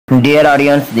Dear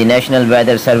audience, the National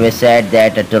Weather Service said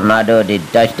that a tornado did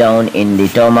touch down in the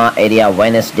Tomah area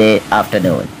Wednesday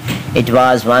afternoon. It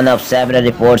was one of several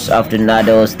reports of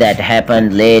tornadoes that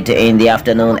happened late in the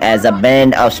afternoon as a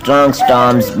band of strong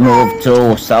storms moved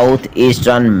through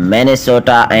southeastern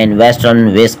Minnesota and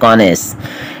western Wisconsin.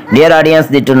 Dear audience,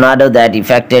 the tornado that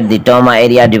affected the Tomah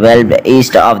area developed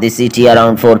east of the city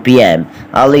around 4 p.m.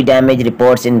 Early damage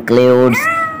reports includes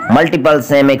multiple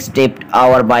semis tipped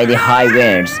over by the high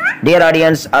winds. Dear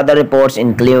audience, other reports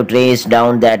include trees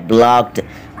down that blocked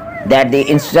the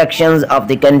intersections of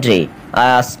the country.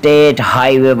 State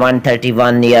Highway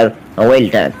 131 near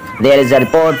Wilton. There is a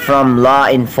report from law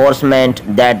enforcement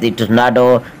that the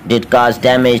tornado did cause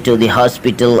damage to the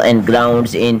hospital and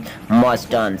grounds in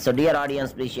Boston. So dear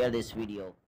audience, please share this video.